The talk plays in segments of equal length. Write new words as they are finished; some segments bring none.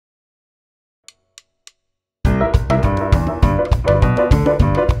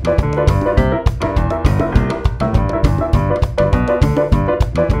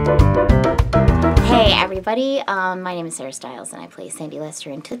everybody. My name is Sarah Stiles, and I play Sandy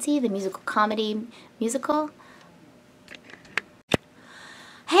Lester in Tootsie, the musical comedy musical.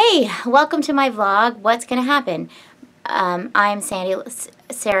 Hey, welcome to my vlog. What's gonna happen? I'm Sandy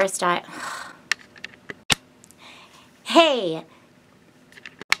Sarah Stiles. Hey,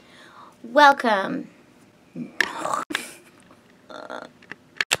 welcome.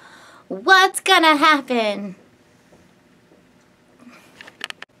 What's gonna happen?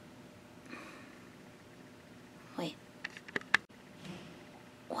 Wait.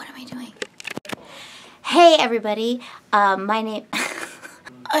 What am I doing? Hey everybody, my name...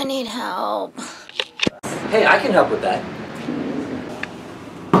 I need help. Hey, I can help with that.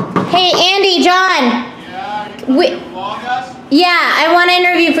 Hey Andy, John! Yeah, I want to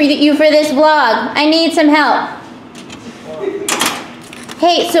interview you for this vlog. I need some help.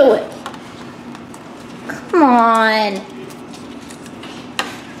 Hey, so... Come on.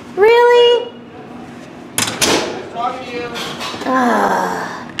 Really? Talking to you.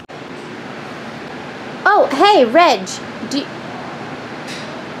 Oh, hey, Reg.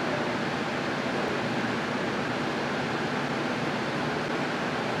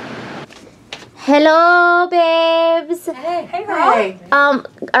 Hello, babes. Hey, girl.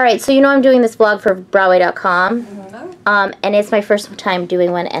 Alright, so you know I'm doing this vlog for Broadway.com. And it's my first time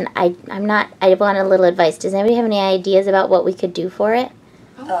doing one, and I want a little advice. Does anybody have any ideas about what we could do for it?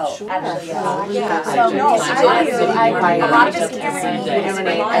 Oh, sure. Actually, yeah. So, no, a lot of it's caring,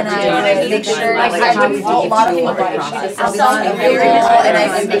 and I make sure I do a lot of people right. I'm very little, and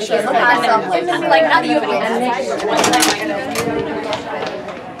I make sure like how do you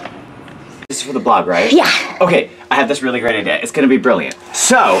This is for the blog, right? Yeah. Okay, I have this really great idea. It's gonna be brilliant.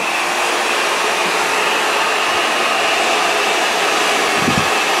 So,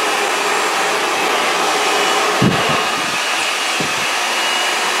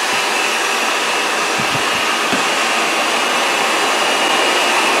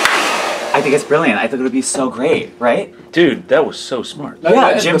 I think it's brilliant. I think it would be so great, right? Dude, that was so smart. Oh,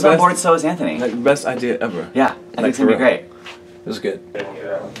 yeah, Jim's on board, so is Anthony. Like, best idea ever. Yeah, I think it's gonna be great. It was good.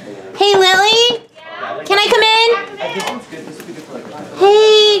 Hey, Lily? Can I come in?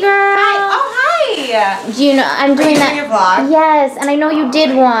 Hey, girl. Hi. Oh, hi. Do you know I'm doing that? Your vlog? Yes, and I know you did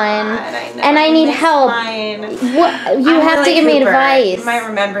one, and I need help. What you have to give me advice. You might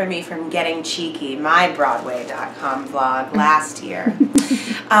remember me from Getting Cheeky, my Broadway.com vlog last year.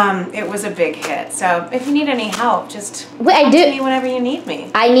 It was a big hit. So if you need any help, just come to me whenever you need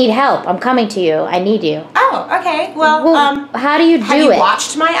me. I need help. I'm coming to you. I need you. Oh, okay. Well, how do you do it? have you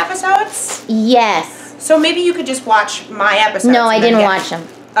watched my episodes? Yes. So maybe you could just watch my episodes. No, I didn't watch them.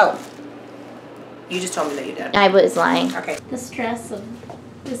 Oh. You just told me that you did. I was lying. Okay. The stress of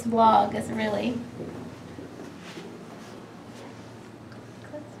this vlog is really...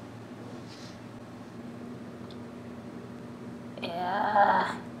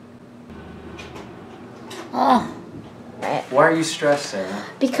 Yeah. Oh. Why are you stressed, Sarah?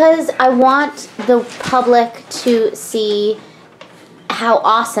 Because I want the public to see how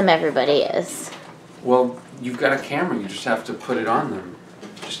awesome everybody is. Well, you've got a camera. You just have to put it on them.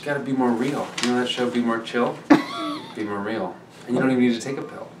 You just gotta be more real. You know that show, Be More Chill? Be more real. And you don't even need to take a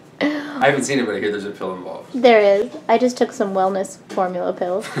pill. I haven't seen it, but I hear there's a pill involved. There is. I just took some wellness formula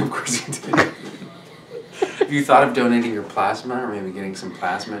pills. Of course you did. Have you thought of donating your plasma or maybe getting some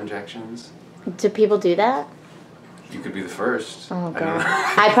plasma injections? Do people do that? You could be the first. Oh, I don't God. know.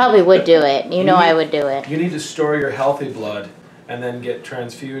 I probably would do it. You know I would do it. You need to store your healthy blood and then get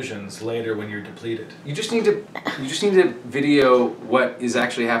transfusions later when you're depleted. You just need to video what is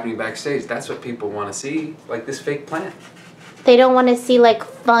actually happening backstage. That's what people want to see, like this fake plant. They don't want to see like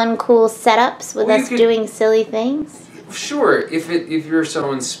fun, cool setups with us doing silly things? Sure, if you're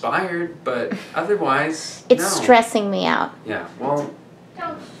so inspired, but otherwise, It's no. stressing me out. Yeah, well...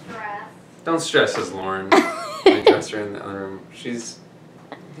 Don't stress. Don't stress, says Lauren. My dresser in the other room. She's...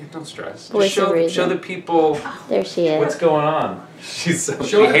 Yeah, don't stress. Just show the people there she is. what's going on. She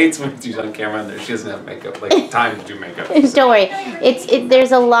hates when she's on camera and there she doesn't have makeup, like time to do makeup. Don't worry.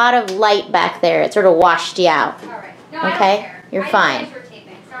 There's a lot of light back there. It sort of washed you out. Alright. No, Okay? You're fine.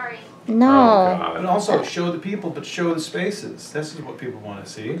 Sorry. No. Oh, And also show the people, but show the spaces. This is what people want to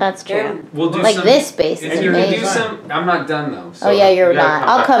see. That's true. And we'll do Like some, this space is and you're gonna do amazing. some. I'm not done though. So Oh yeah, you're you gotta not.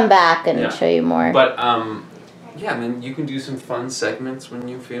 I'll come back and Yeah. show you more. But yeah, and then you can do some fun segments when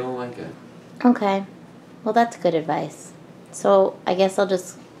you feel like it. Okay. Well, that's good advice. So I guess I'll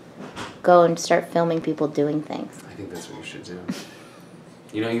just go and start filming people doing things. I think that's what you should do.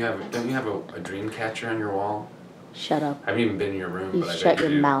 You know, don't you have a dream catcher on your wall? Shut up. I haven't even been in your room, You but I shut bet your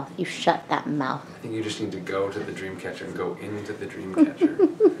you do. mouth. You shut that mouth. I think you just need to go to the dream catcher and go into the dream catcher.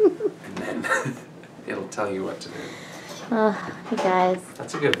 And then It'll tell you what to do. Oh, you guys.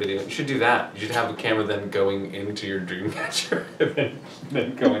 That's a good video. You should do that. You should have a camera then going into your dream catcher and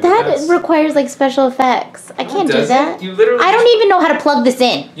then going. That requires like special effects. I can't do that. You literally. I don't even know how to plug this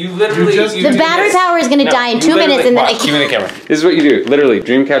in. You literally. The battery power is gonna die in 2 minutes, and then I can't. Give me the camera. This is what you do. Literally,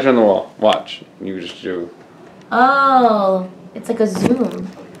 dream catcher on the wall. Watch. You just do. Oh, it's like a zoom.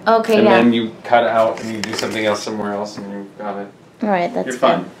 Okay, and yeah. then you cut out and you do something else somewhere else, and you got it. All right, that's You're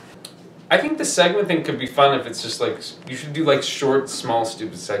fun. I think the segment thing could be fun if it's just like, you should do like short, small,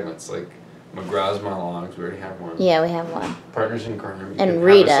 stupid segments, like McGraw's monologues. We already have one. Yeah, we have one. Partners in Crime. And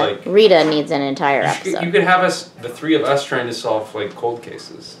Rita. Rita needs an entire episode. You could have us, the three of us, trying to solve like cold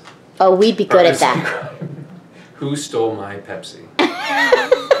cases. Oh, we'd be good at that. Who stole my Pepsi?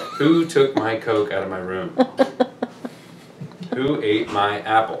 Who took my Coke out of my room? Who ate my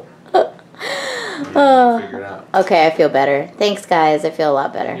apple? Figure it out. Okay, I feel better. Thanks, guys. I feel a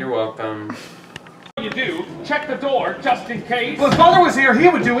lot better. You're welcome. You do, check the door just in case. Well, if Father was here, he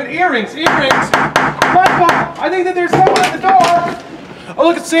would do it. Earrings, earrings. Michael, I think that there's someone at the door. Oh,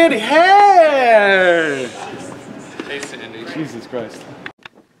 look at Sandy. Hey! Hey, Sandy. Jesus Christ.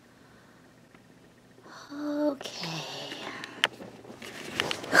 Okay.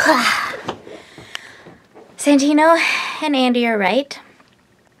 Santino and Andy are right.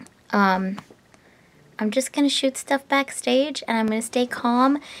 I'm just gonna shoot stuff backstage, and I'm gonna stay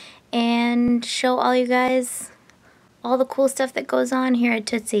calm and show all you guys all the cool stuff that goes on here at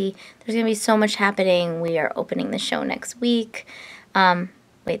Tootsie. There's gonna be so much happening. We are opening the show next week.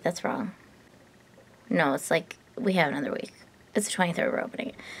 Wait, that's wrong. No, it's like, we have another week. It's the 23rd we're opening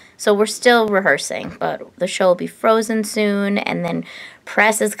it. So we're still rehearsing, but the show will be frozen soon, and then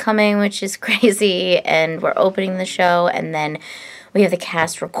press is coming, which is crazy, and we're opening the show, and then we have the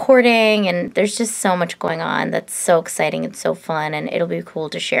cast recording, and there's just so much going on that's so exciting and so fun, and it'll be cool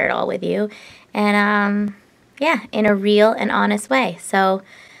to share it all with you. And, yeah, in a real and honest way. So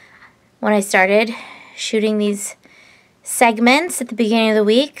when I started shooting these segments at the beginning of the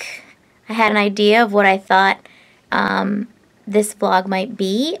week, I had an idea of what I thought this vlog might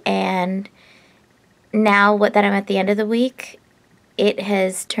be, and now that I'm at the end of the week, it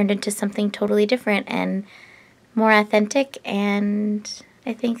has turned into something totally different and more authentic, and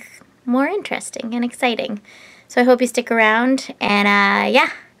I think more interesting and exciting. So I hope you stick around, and yeah,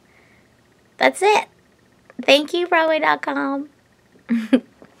 that's it. Thank you, Broadway.com. Can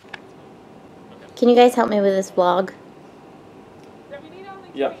you guys help me with this vlog?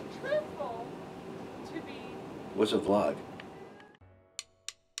 Yeah. What's a vlog?